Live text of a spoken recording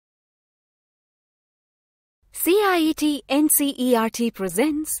CIET NCERT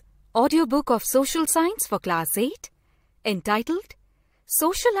presents Audiobook of Social Science for Class 8 entitled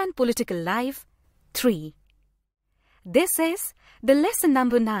Social and Political Life 3. This is the lesson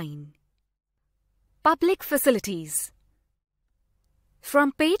number 9. Public Facilities.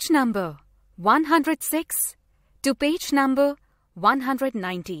 From page number 106 to page number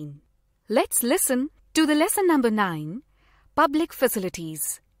 119. Let's listen to the lesson number 9, Public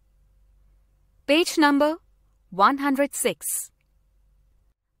Facilities. Page number 106.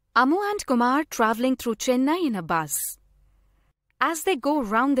 Amu and Kumar travelling through Chennai in a bus. As they go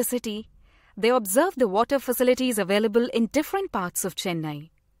round the city, they observe the water facilities available in different parts of Chennai.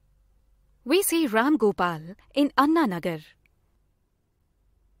 We see Ram Gopal in Anna Nagar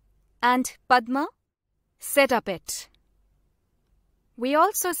and Padma, Settapet. We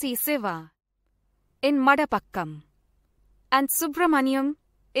also see Siva in Madapakkam and Subramaniam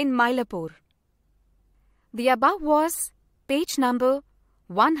in Mylapore. The above was page number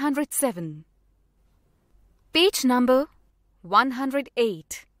 107. Page number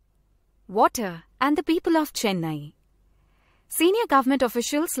 108. Water and the people of Chennai. Senior government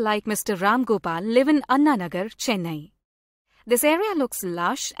officials like Mr. Ram Gopal live in Anna Nagar, Chennai. This area looks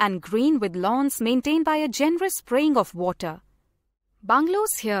lush and green with lawns maintained by a generous spraying of water.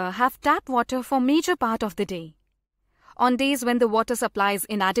 Bungalows here have tap water for major part of the day. On days when the water supply is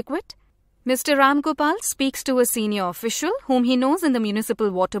inadequate, Mr. Ram Gopal speaks to a senior official whom he knows in the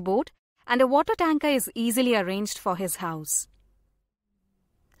municipal water board, and a water tanker is easily arranged for his house.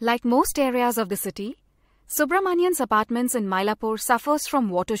 Like most areas of the city, Subramanian's apartments in Mylapore suffers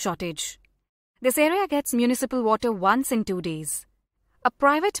from water shortage. This area gets municipal water once in 2 days. A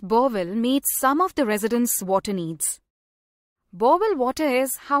private borewell meets some of the residents' water needs. Borewell water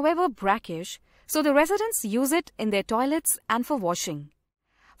is, however, brackish, so the residents use it in their toilets and for washing.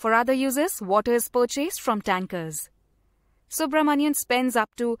 For other uses, water is purchased from tankers. Subramanian spends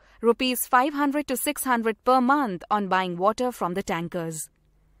up to Rs 500 to 600 per month on buying water from the tankers.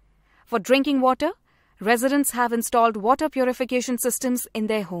 For drinking water, residents have installed water purification systems in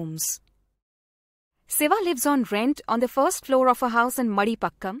their homes. Siva lives on rent on the first floor of a house in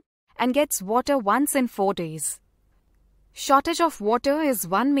Madipakkam and gets water once in 4 days. Shortage of water is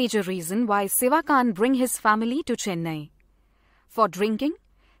one major reason why Siva can't bring his family to Chennai. For drinking,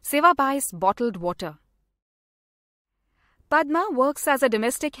 Siva buys bottled water. Padma works as a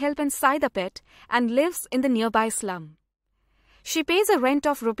domestic help in Settapet and lives in the nearby slum. She pays a rent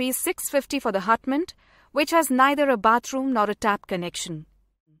of Rs 650 for the hutment, which has neither a bathroom nor a tap connection.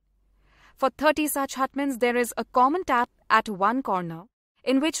 For 30 such hutments, there is a common tap at one corner,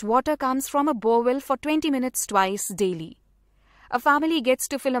 in which water comes from a borewell for 20 minutes twice daily. A family gets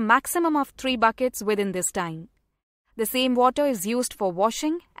to fill a maximum of 3 buckets within this time. The same water is used for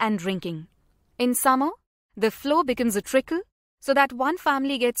washing and drinking. In summer, the flow becomes a trickle, so that one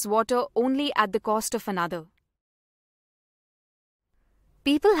family gets water only at the cost of another.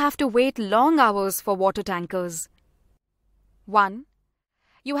 People have to wait long hours for water tankers. 1.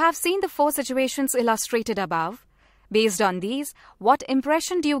 You have seen the 4 situations illustrated above. Based on these, what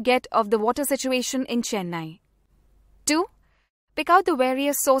impression do you get of the water situation in Chennai? 2. Pick out the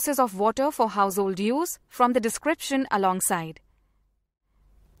various sources of water for household use from the description alongside.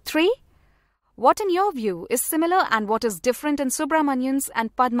 3. What in your view is similar and what is different in Subramanian's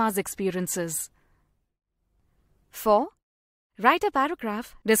and Padma's experiences? 4. Write a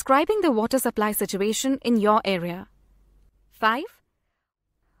paragraph describing the water supply situation in your area. 5.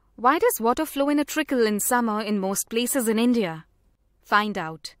 Why does water flow in a trickle in summer in most places in India? Find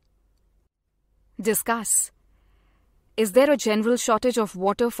out. Discuss. Is there a general shortage of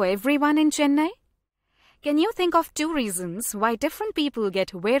water for everyone in Chennai? Can you think of 2 reasons why different people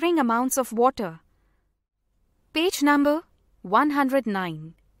get varying amounts of water? Page number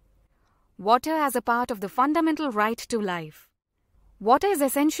 109. Water as a part of the fundamental right to life. Water is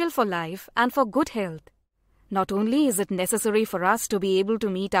essential for life and for good health. Not only is it necessary for us to be able to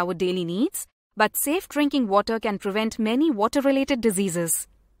meet our daily needs, but safe drinking water can prevent many water-related diseases.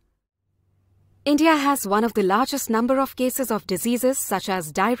 India has one of the largest number of cases of diseases such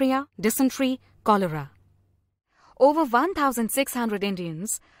as diarrhea, dysentery, cholera. Over 1,600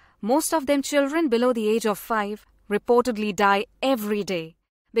 Indians, most of them children below the age of 5, reportedly die every day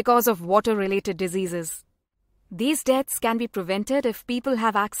because of water-related diseases. These deaths can be prevented if people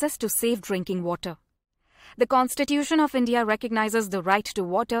have access to safe drinking water. The Constitution of India recognizes the right to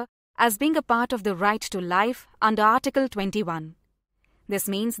water as being a part of the right to life under Article 21. This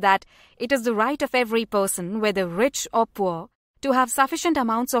means that it is the right of every person, whether rich or poor, to have sufficient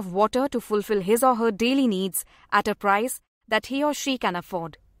amounts of water to fulfill his or her daily needs at a price that he or she can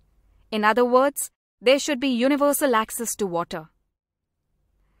afford. In other words, there should be universal access to water.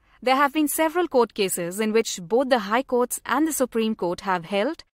 There have been several court cases in which both the High Courts and the Supreme Court have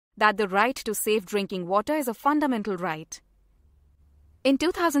held that the right to safe drinking water is a fundamental right. In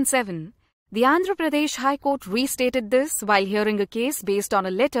 2007, the Andhra Pradesh High Court restated this while hearing a case based on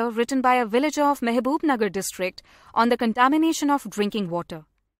a letter written by a villager of Mehboob district on the contamination of drinking water.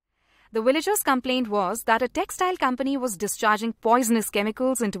 The villager's complaint was that a textile company was discharging poisonous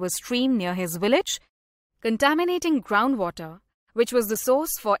chemicals into a stream near his village, contaminating groundwater, which was the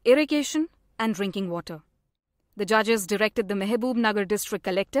source for irrigation and drinking water. The judges directed the Mehboob district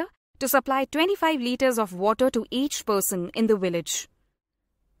collector to supply 25 litres of water to each person in the village.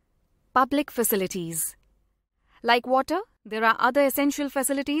 Public facilities. Like water, there are other essential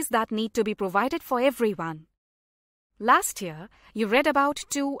facilities that need to be provided for everyone. Last year, you read about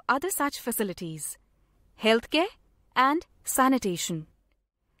 2 other such facilities: healthcare and sanitation.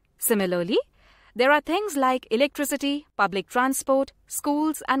 Similarly, there are things like electricity, public transport,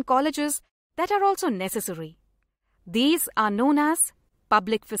 schools and colleges that are also necessary. These are known as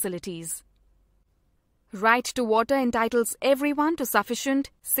public facilities. Right to water entitles everyone to sufficient,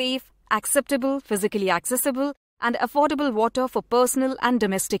 safe, acceptable, physically accessible and affordable water for personal and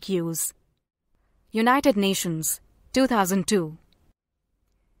domestic use. United Nations, 2002.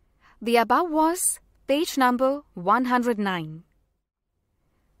 The above was page number 109.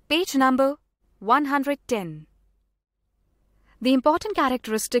 Page number 110. The important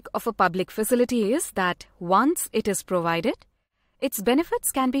characteristic of a public facility is that once it is provided, its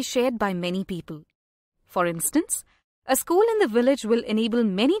benefits can be shared by many people. For instance, a school in the village will enable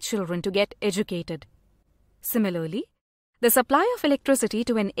many children to get educated. Similarly, the supply of electricity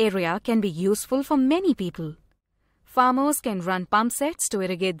to an area can be useful for many people. Farmers can run pump sets to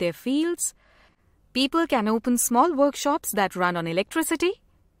irrigate their fields. People can open small workshops that run on electricity.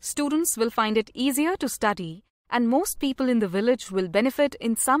 Students will find it easier to study, and most people in the village will benefit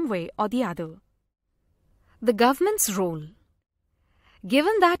in some way or the other. The government's role.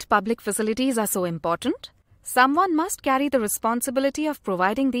 Given that public facilities are so important, someone must carry the responsibility of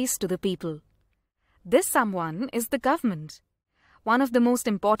providing these to the people. This someone is the government. One of the most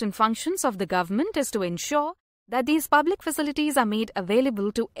important functions of the government is to ensure that these public facilities are made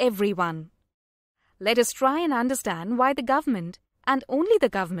available to everyone. Let us try and understand why the government, and only the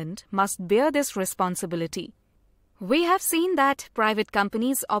government, must bear this responsibility. We have seen that private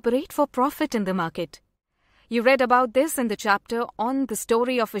companies operate for profit in the market. You read about this in the chapter on the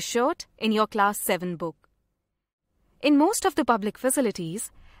story of a shirt in your Class 7 book. In most of the public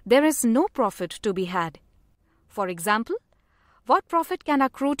facilities, there is no profit to be had. For example, what profit can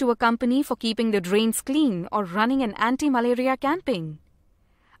accrue to a company for keeping the drains clean or running an anti-malaria campaign?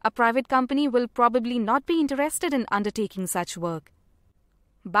 A private company will probably not be interested in undertaking such work.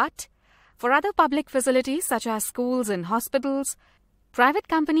 But for other public facilities such as schools and hospitals, private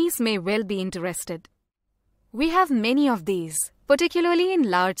companies may well be interested. We have many of these, particularly in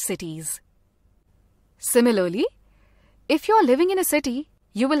large cities. Similarly, if you are living in a city,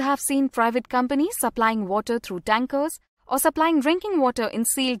 you will have seen private companies supplying water through tankers or supplying drinking water in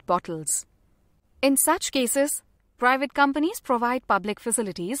sealed bottles. In such cases, private companies provide public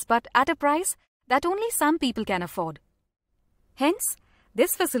facilities but at a price that only some people can afford. Hence,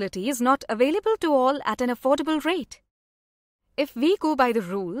 this facility is not available to all at an affordable rate. If we go by the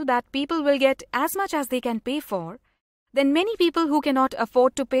rule that people will get as much as they can pay for, then many people who cannot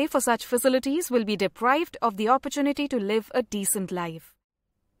afford to pay for such facilities will be deprived of the opportunity to live a decent life.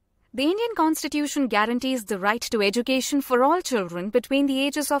 The Indian Constitution guarantees the right to education for all children between the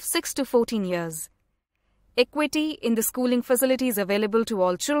ages of 6 to 14 years. Equity in the schooling facilities available to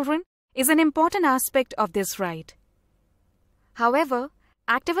all children is an important aspect of this right. However,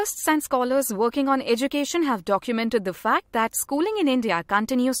 activists and scholars working on education have documented the fact that schooling in India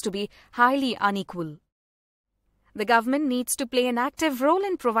continues to be highly unequal. The government needs to play an active role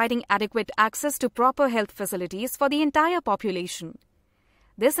in providing adequate access to proper health facilities for the entire population.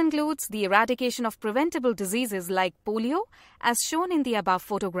 This includes the eradication of preventable diseases like polio, as shown in the above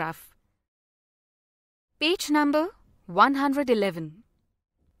photograph. Page number 111.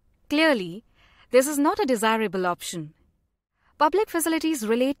 Clearly, this is not a desirable option. Public facilities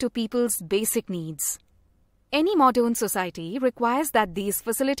relate to people's basic needs. Any modern society requires that these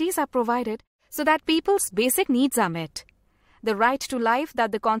facilities are provided so that people's basic needs are met. The right to life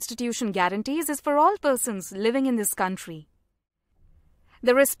that the Constitution guarantees is for all persons living in this country.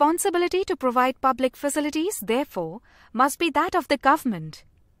 The responsibility to provide public facilities, therefore, must be that of the government.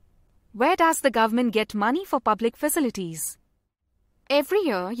 Where does the government get money for public facilities? Every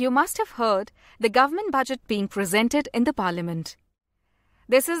year, you must have heard the government budget being presented in the Parliament.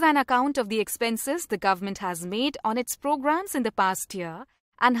 This is an account of the expenses the government has made on its programs in the past year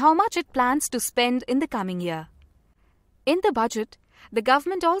and how much it plans to spend in the coming year. In the budget, the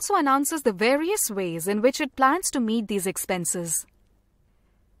government also announces the various ways in which it plans to meet these expenses.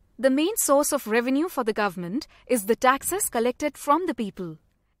 The main source of revenue for the government is the taxes collected from the people.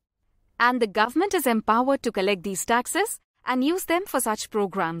 And the government is empowered to collect these taxes and use them for such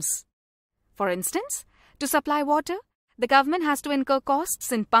programs. For instance, to supply water, the government has to incur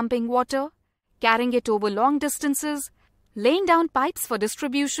costs in pumping water, carrying it over long distances, laying down pipes for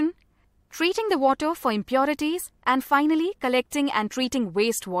distribution, treating the water for impurities, and finally collecting and treating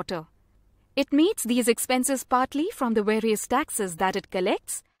wastewater. It meets these expenses partly from the various taxes that it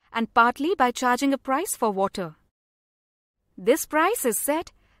collects and partly by charging a price for water. This price is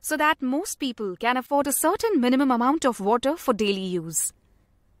set so that most people can afford a certain minimum amount of water for daily use.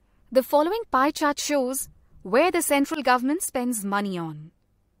 The following pie chart shows where the central government spends money on.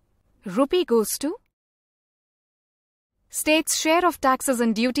 Rupee goes to state's share of taxes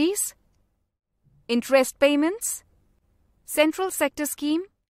and duties, interest payments, central sector scheme,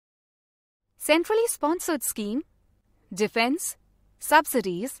 centrally sponsored scheme, defense,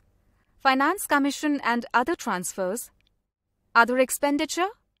 subsidies, finance commission and other transfers, other expenditure,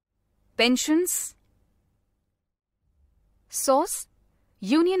 pensions. Source: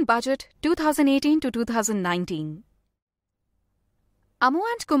 Union Budget 2018 to 2019. Amu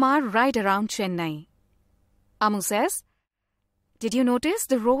and Kumar ride around Chennai. Amu says, "Did you notice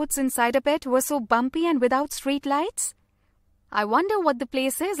the roads in Saidapet were so bumpy and without street lights? I wonder what the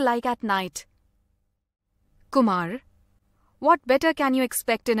place is like at night." Kumar: "What better can you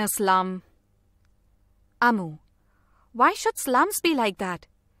expect in a slum?" Amu: "Why should slums be like that?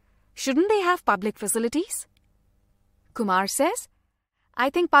 Shouldn't they have public facilities?" Kumar says, "I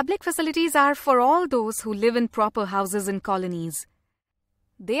think public facilities are for all those who live in proper houses in colonies.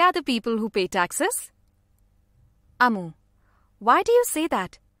 They are the people who pay taxes." Amu: "Why do you say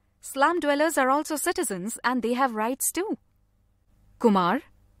that? Slum dwellers are also citizens and they have rights too." Kumar: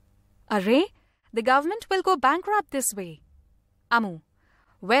 "Array, the government will go bankrupt this way." Amu: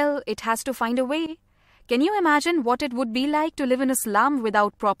 "Well, it has to find a way. Can you imagine what it would be like to live in a slum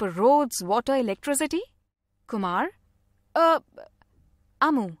without proper roads, water, electricity?" Kumar: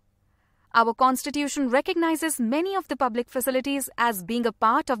 Amu: "Our constitution recognizes many of the public facilities as being a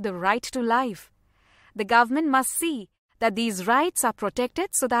part of the right to life. The government must see that these rights are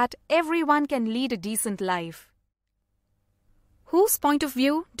protected so that everyone can lead a decent life." Whose point of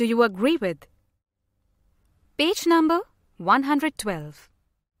view do you agree with? Page number 112.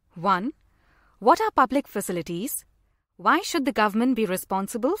 1. What are public facilities? Why should the government be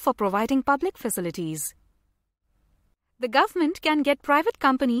responsible for providing public facilities? The government can get private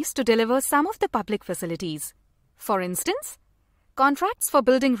companies to deliver some of the public facilities. For instance, contracts for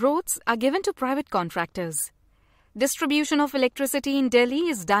building roads are given to private contractors. Distribution of electricity in Delhi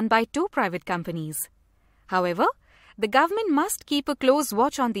is done by 2 private companies. However, the government must keep a close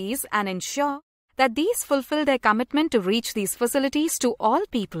watch on these and ensure that these fulfill their commitment to reach these facilities to all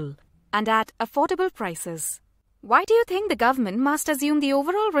people and at affordable prices. Why do you think the government must assume the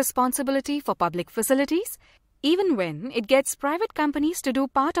overall responsibility for public facilities, even when it gets private companies to do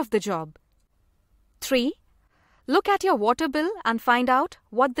part of the job? 3. Look at your water bill and find out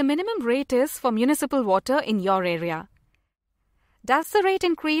what the minimum rate is for municipal water in your area. Does the rate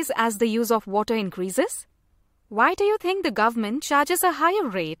increase as the use of water increases? Why do you think the government charges a higher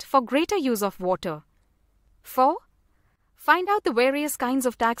rate for greater use of water? 4. Find out the various kinds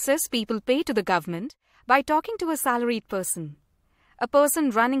of taxes people pay to the government by talking to a salaried person, a person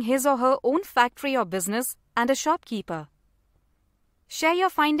running his or her own factory or business, and a shopkeeper. Share your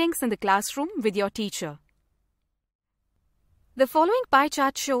findings in the classroom with your teacher. The following pie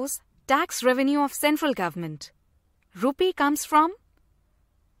chart shows tax revenue of central government. Rupee comes from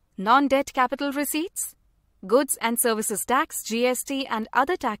non-debt capital receipts, goods and services tax, GST and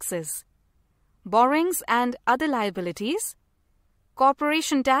other taxes, borrowings and other liabilities,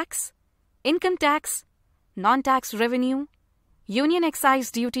 corporation tax, income tax, non-tax revenue, union excise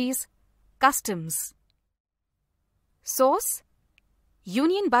duties, customs. Source: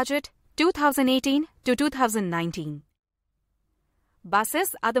 Union Budget 2018 to 2019.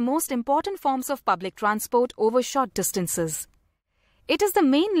 Buses are the most important forms of public transport over short distances. It is the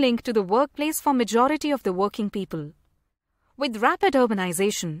main link to the workplace for majority of the working people. With rapid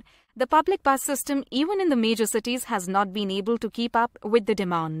urbanization, the public bus system even in the major cities has not been able to keep up with the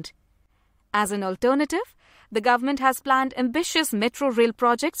demand. As an alternative, the government has planned ambitious metro rail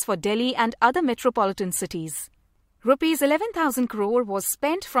projects for Delhi and other metropolitan cities. Rupees 11,000 crore was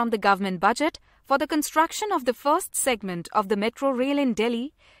spent from the government budget for the construction of the first segment of the metro rail in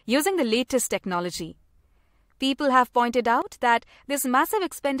Delhi using the latest technology. People have pointed out that this massive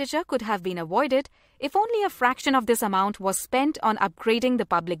expenditure could have been avoided if only a fraction of this amount was spent on upgrading the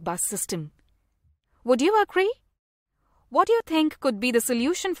public bus system. Would you agree? What do you think could be the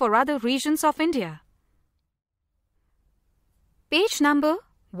solution for other regions of India? Page number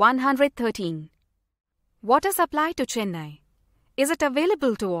 113. Water supply to Chennai. Is it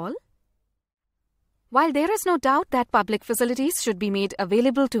available to all? While there is no doubt that public facilities should be made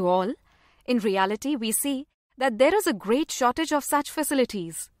available to all, in reality we see that there is a great shortage of such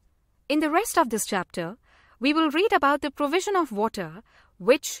facilities. In the rest of this chapter, we will read about the provision of water,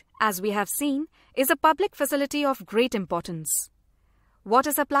 which, as we have seen, is a public facility of great importance.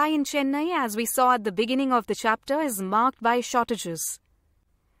 Water supply in Chennai, as we saw at the beginning of the chapter, is marked by shortages.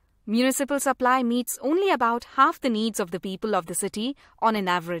 Municipal supply meets only about half the needs of the people of the city on an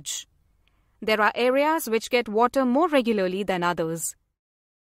average. There are areas which get water more regularly than others.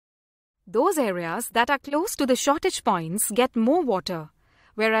 Those areas that are close to the shortage points get more water,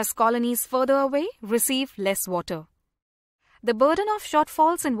 whereas colonies further away receive less water. The burden of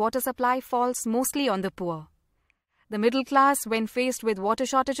shortfalls in water supply falls mostly on the poor. The middle class, when faced with water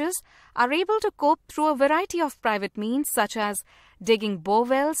shortages, are able to cope through a variety of private means such as digging bore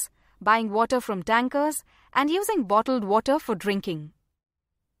wells, buying water from tankers, and using bottled water for drinking.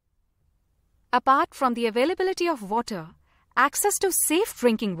 Apart from the availability of water, access to safe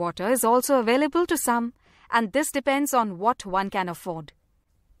drinking water is also available to some, and this depends on what one can afford.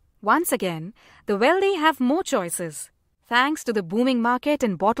 Once again, the wealthy have more choices, thanks to the booming market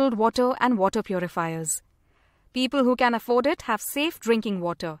in bottled water and water purifiers. People who can afford it have safe drinking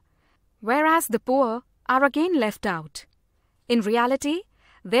water, whereas the poor are again left out. In reality,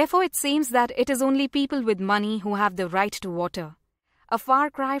 therefore, it seems that it is only people with money who have the right to water, a far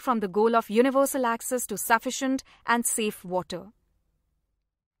cry from the goal of universal access to sufficient and safe water.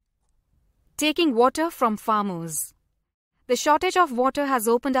 Taking water from farmers. The shortage of water has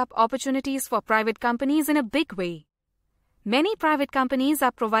opened up opportunities for private companies in a big way. Many private companies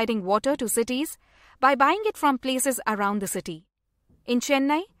are providing water to cities by buying it from places around the city. In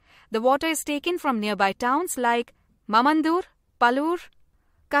Chennai, the water is taken from nearby towns like Mamandur, Palur,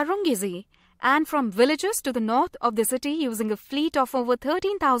 Karungizi, and from villages to the north of the city using a fleet of over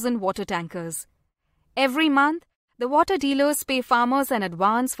 13,000 water tankers. Every month, the water dealers pay farmers an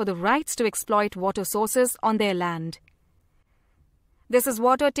advance for the rights to exploit water sources on their land. This is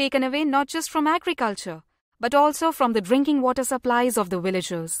water taken away not just from agriculture, but also from the drinking water supplies of the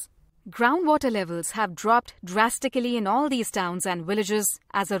villagers. Groundwater levels have dropped drastically in all these towns and villages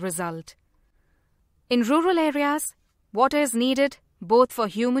as a result. In rural areas, water is needed both for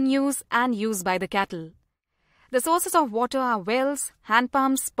human use and use by the cattle. The sources of water are wells, hand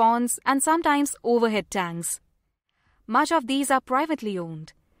pumps, ponds, and sometimes overhead tanks. Much of these are privately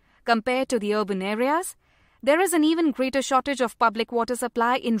owned. Compared to the urban areas, there is an even greater shortage of public water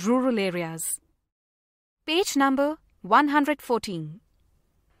supply in rural areas. Page number 114.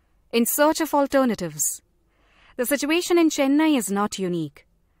 In search of alternatives. The situation in Chennai is not unique.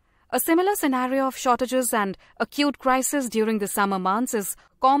 A similar scenario of shortages and acute crisis during the summer months is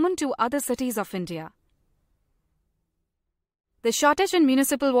common to other cities of India. The shortage in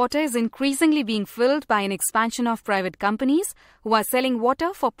municipal water is increasingly being filled by an expansion of private companies who are selling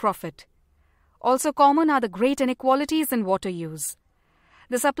water for profit. Also common are the great inequalities in water use.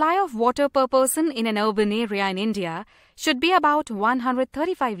 The supply of water per person in an urban area in India should be about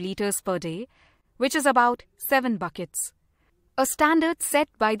 135 litres per day, which is about 7 buckets. A standard set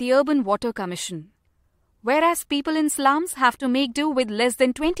by the Urban Water Commission. Whereas people in slums have to make do with less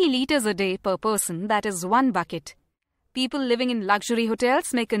than 20 litres a day per person, that is 1 bucket. People living in luxury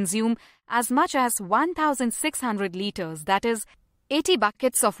hotels may consume as much as 1,600 litres, that is 80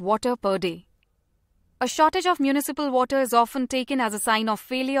 buckets of water per day. A shortage of municipal water is often taken as a sign of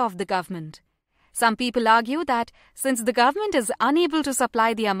failure of the government. Some people argue that since the government is unable to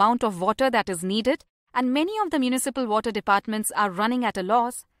supply the amount of water that is needed and many of the municipal water departments are running at a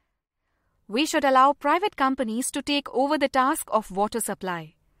loss, we should allow private companies to take over the task of water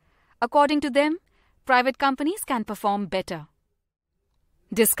supply. According to them, private companies can perform better.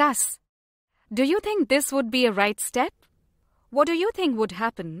 Discuss. Do you think this would be a right step? What do you think would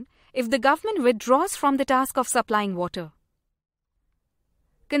happen if the government withdraws from the task of supplying water?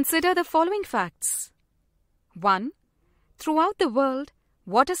 Consider the following facts. 1. Throughout the world,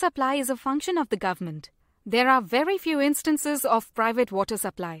 water supply is a function of the government. There are very few instances of private water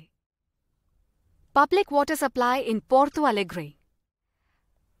supply. Public water supply in Porto Alegre.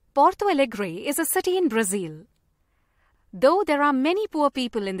 Porto Alegre is a city in Brazil. Though there are many poor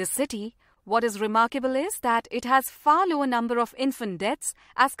people in this city, What is remarkable is that it has far lower number of infant deaths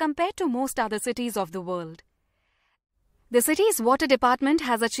as compared to most other cities of the world. The city's water department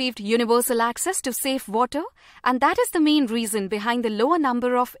has achieved universal access to safe water, and that is the main reason behind the lower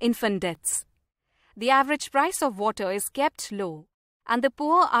number of infant deaths. The average price of water is kept low, and the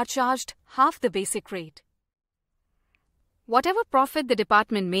poor are charged half the basic rate. Whatever profit the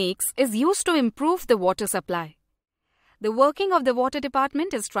department makes is used to improve the water supply. The working of the water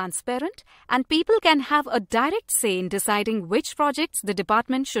department is transparent, and people can have a direct say in deciding which projects the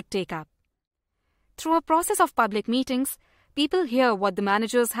department should take up. Through a process of public meetings, people hear what the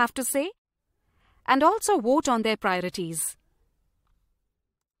managers have to say and also vote on their priorities.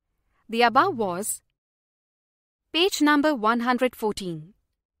 The above was page number 114,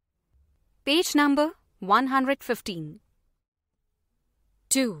 page number 115.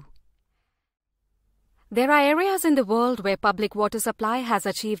 2. There are areas in the world where public water supply has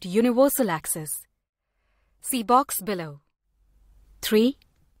achieved universal access. See box below. 3.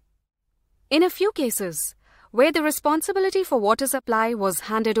 In a few cases, where the responsibility for water supply was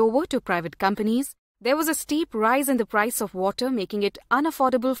handed over to private companies, there was a steep rise in the price of water, making it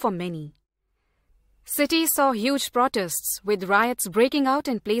unaffordable for many. Cities saw huge protests, with riots breaking out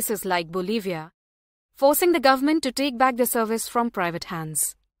in places like Bolivia, forcing the government to take back the service from private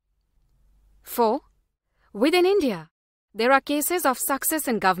hands. 4. Within India, there are cases of success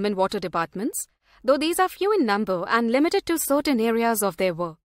in government water departments, though these are few in number and limited to certain areas of their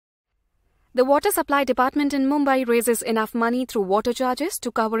work. The water supply department in Mumbai raises enough money through water charges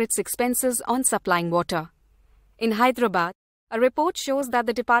to cover its expenses on supplying water. In Hyderabad, a report shows that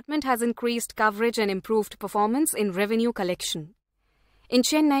the department has increased coverage and improved performance in revenue collection. In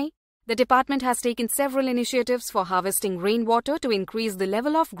Chennai, the department has taken several initiatives for harvesting rainwater to increase the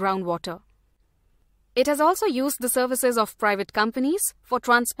level of groundwater. It has also used the services of private companies for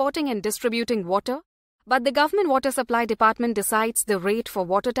transporting and distributing water, but the government water supply department decides the rate for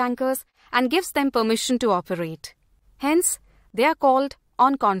water tankers and gives them permission to operate. Hence, they are called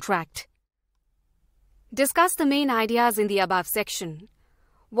on contract. Discuss the main ideas in the above section.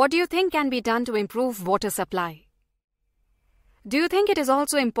 What do you think can be done to improve water supply? Do you think it is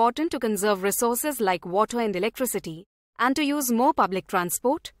also important to conserve resources like water and electricity and to use more public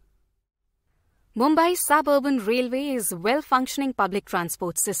transport? Mumbai's suburban railway is a well-functioning public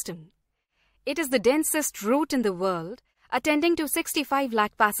transport system. It is the densest route in the world, attending to 65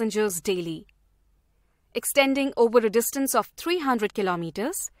 lakh passengers daily. Extending over a distance of 300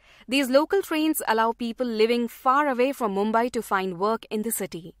 kilometers, these local trains allow people living far away from Mumbai to find work in the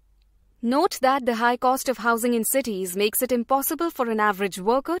city. Note that the high cost of housing in cities makes it impossible for an average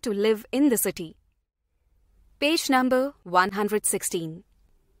worker to live in the city. Page number 116.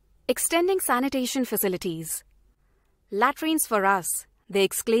 Extending sanitation facilities. Latrines for us, they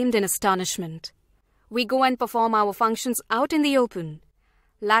exclaimed in astonishment. We go and perform our functions out in the open.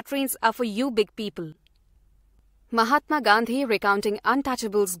 Latrines are for you big people. Mahatma Gandhi recounting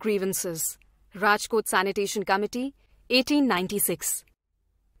untouchables' grievances. Rajkot Sanitation Committee, 1896.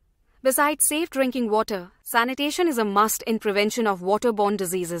 Besides safe drinking water, sanitation is a must in prevention of waterborne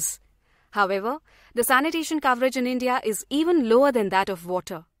diseases. However, the sanitation coverage in India is even lower than that of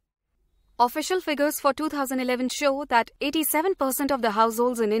water. Official figures for 2011 show that 87% of the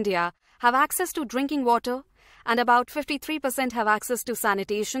households in India have access to drinking water and about 53% have access to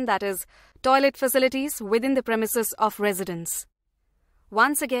sanitation, that is, toilet facilities within the premises of residents.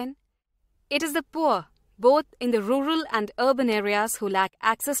 Once again, it is the poor, both in the rural and urban areas, who lack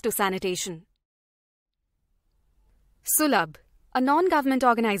access to sanitation. Sulabh, a non-government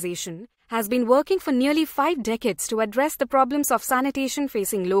organization, has been working for nearly 5 decades to address the problems of sanitation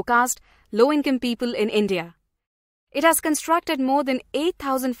facing low-caste, low-income people in India. It has constructed more than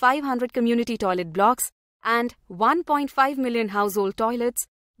 8,500 community toilet blocks and 1.5 million household toilets,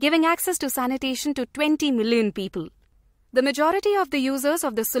 giving access to sanitation to 20 million people. The majority of the users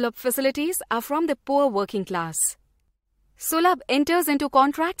of the Sulabh facilities are from the poor working class. Sulabh enters into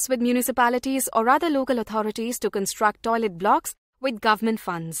contracts with municipalities or other local authorities to construct toilet blocks with government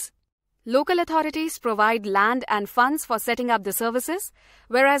funds. Local authorities provide land and funds for setting up the services,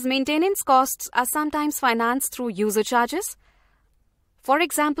 whereas maintenance costs are sometimes financed through user charges. For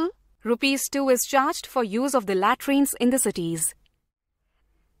example, ₹2 is charged for use of the latrines in the cities.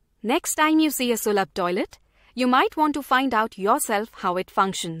 Next time you see a Sulabh toilet, you might want to find out yourself how it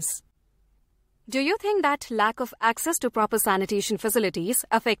functions. Do you think that lack of access to proper sanitation facilities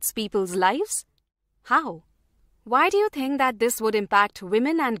affects people's lives? How? Why do you think that this would impact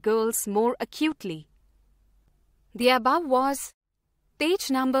women and girls more acutely? The above was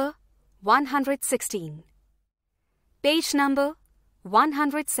page number 116. Page number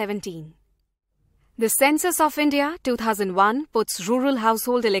 117. The Census of India 2001 puts rural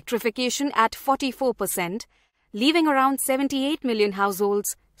household electrification at 44%, leaving around 78 million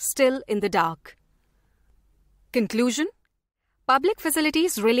households still in the dark. Conclusion: public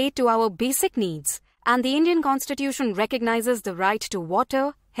facilities relate to our basic needs, and the Indian Constitution recognizes the right to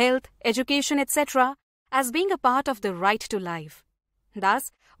water, health, education, etc. as being a part of the right to life.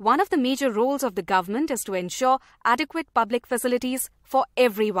 Thus, one of the major roles of the government is to ensure adequate public facilities for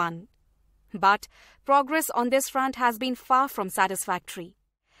everyone. But progress on this front has been far from satisfactory.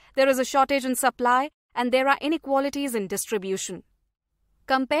 There is a shortage in supply and there are inequalities in distribution.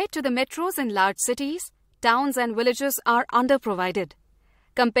 Compared to the metros in large cities, towns and villages are underprovided.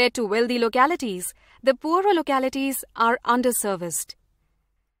 Compared to wealthy localities, the poorer localities are underserviced.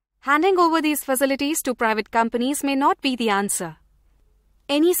 Handing over these facilities to private companies may not be the answer.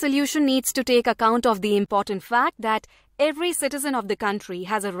 Any solution needs to take account of the important fact that every citizen of the country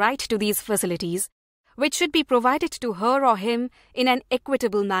has a right to these facilities, which should be provided to her or him in an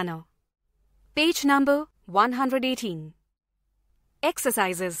equitable manner. Page number 118.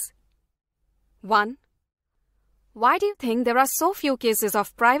 Exercises. 1. Why do you think there are so few cases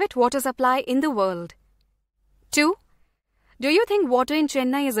of private water supply in the world? 2. Do you think water in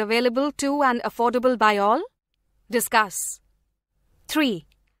Chennai is available to and affordable by all? Discuss. 3.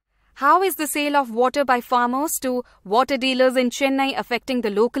 How is the sale of water by farmers to water dealers in Chennai affecting the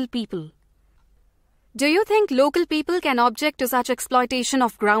local people? Do you think local people can object to such exploitation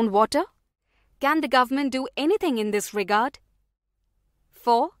of groundwater? Can the government do anything in this regard?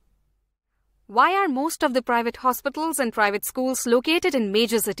 4. Why are most of the private hospitals and private schools located in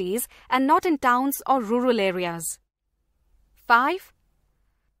major cities and not in towns or rural areas? 5.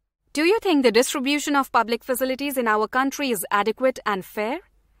 Do you think the distribution of public facilities in our country is adequate and fair?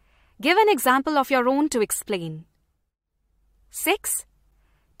 Give an example of your own to explain. 6.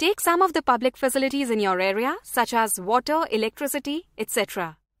 Take some of the public facilities in your area, such as water, electricity,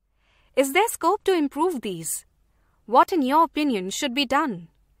 etc. Is there scope to improve these? What, in your opinion, should be done?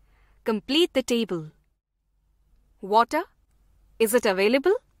 Complete the table. Water. Is it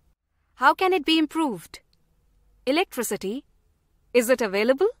available? How can it be improved? Electricity. Is it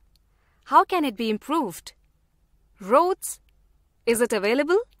available? How can it be improved? Roads. Is it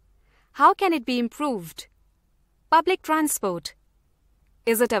available? How can it be improved? Public transport.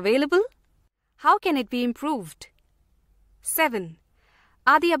 Is it available? How can it be improved? 7.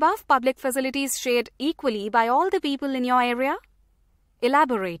 Are the above public facilities shared equally by all the people in your area?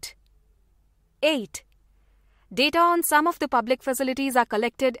 Elaborate. 8. Data on some of the public facilities are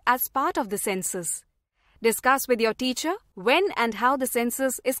collected as part of the census. Discuss with your teacher when and how the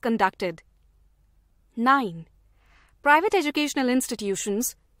census is conducted. 9. Private educational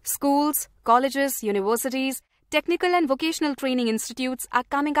institutions, schools, colleges, universities, technical and vocational training institutes are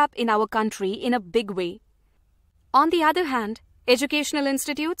coming up in our country in a big way. On the other hand, educational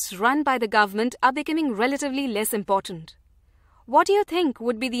institutes run by the government are becoming relatively less important. What do you think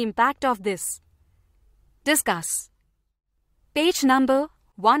would be the impact of this? Discuss. Page number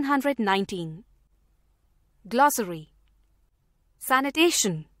 119. Glossary.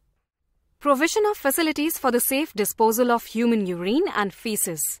 Sanitation. Provision of facilities for the safe disposal of human urine and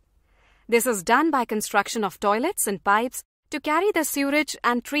feces. This is done by construction of toilets and pipes to carry the sewage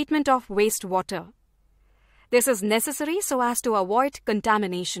and treatment of wastewater. This is necessary so as to avoid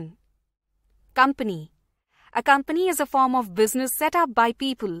contamination. Company. A company is a form of business set up by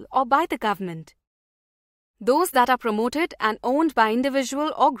people or by the government. Those that are promoted and owned by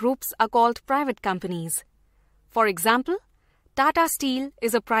individual or groups are called private companies. For example, Tata Steel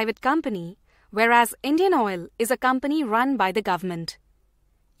is a private company, whereas Indian Oil is a company run by the government.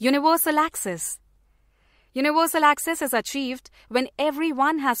 Universal access. Universal access is achieved when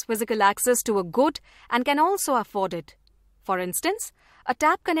everyone has physical access to a good and can also afford it. For instance, a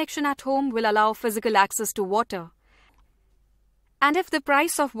tap connection at home will allow physical access to water. And if the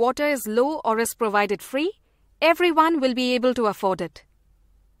price of water is low or is provided free, everyone will be able to afford it.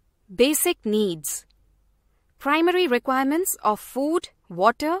 Basic needs. Primary requirements of food,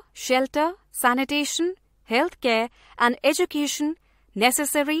 water, shelter, sanitation, health care, and education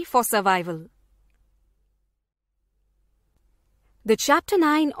necessary for survival. The chapter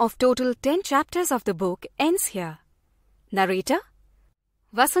 9 of total 10 chapters of the book ends here. Narrator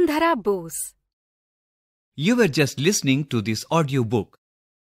Vasundhara Bose. You were just listening to this audio book.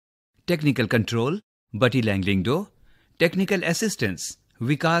 Technical control Bati Langlingdo. Technical assistance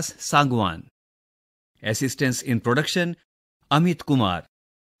Vikas Sangwan. Assistance in production Amit Kumar.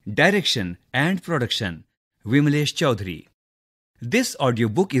 Direction and production Vimalesh Chaudhary. This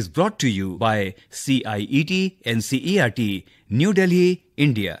audiobook is brought to you by CIET NCERT, New Delhi,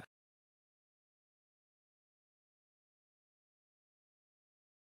 India.